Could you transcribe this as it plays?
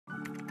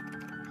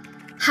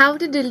How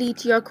to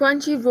delete your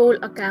Crunchyroll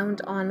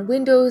account on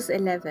Windows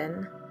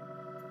 11.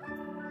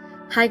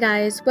 Hi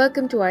guys,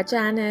 welcome to our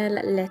channel.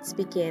 Let's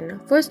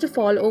begin. First of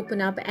all, open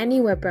up any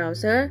web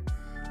browser.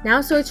 Now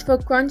search for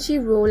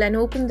Crunchyroll and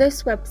open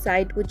this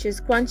website, which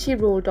is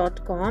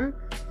crunchyroll.com.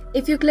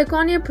 If you click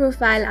on your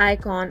profile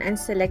icon and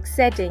select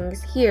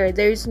settings, here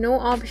there is no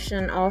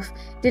option of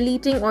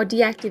deleting or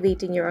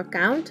deactivating your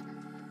account.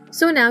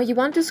 So now you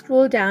want to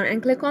scroll down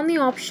and click on the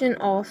option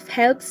of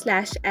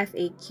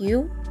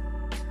help/FAQ.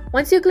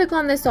 Once you click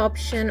on this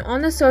option,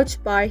 on the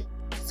search bar,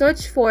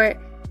 search for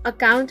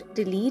account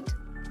delete.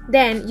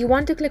 Then you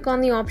want to click on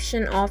the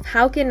option of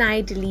how can I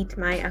delete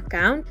my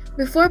account.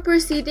 Before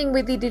proceeding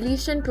with the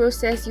deletion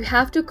process, you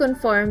have to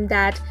confirm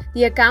that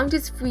the account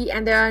is free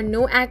and there are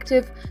no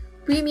active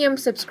premium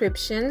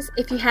subscriptions.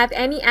 If you have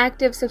any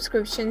active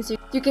subscriptions,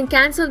 you can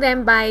cancel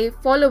them by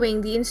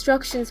following the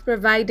instructions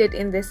provided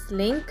in this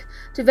link.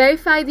 To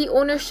verify the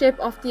ownership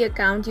of the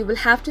account, you will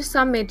have to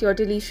submit your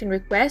deletion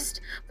request.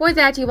 For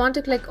that, you want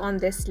to click on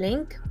this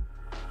link.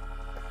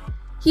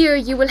 Here,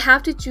 you will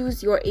have to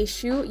choose your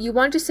issue. You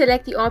want to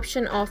select the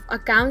option of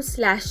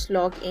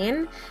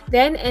account/login,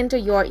 then enter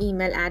your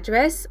email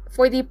address.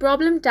 For the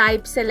problem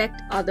type,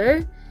 select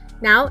other.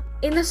 Now,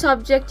 in the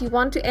subject, you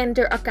want to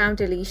enter account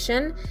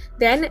deletion,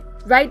 then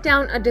write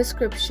down a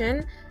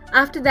description.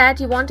 After that,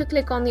 you want to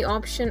click on the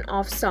option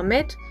of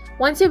submit.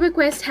 Once your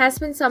request has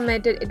been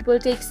submitted, it will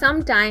take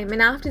some time,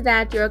 and after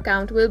that, your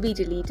account will be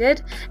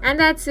deleted. And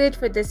that's it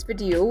for this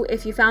video.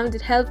 If you found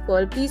it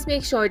helpful, please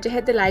make sure to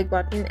hit the like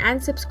button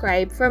and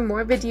subscribe for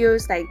more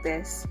videos like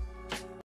this.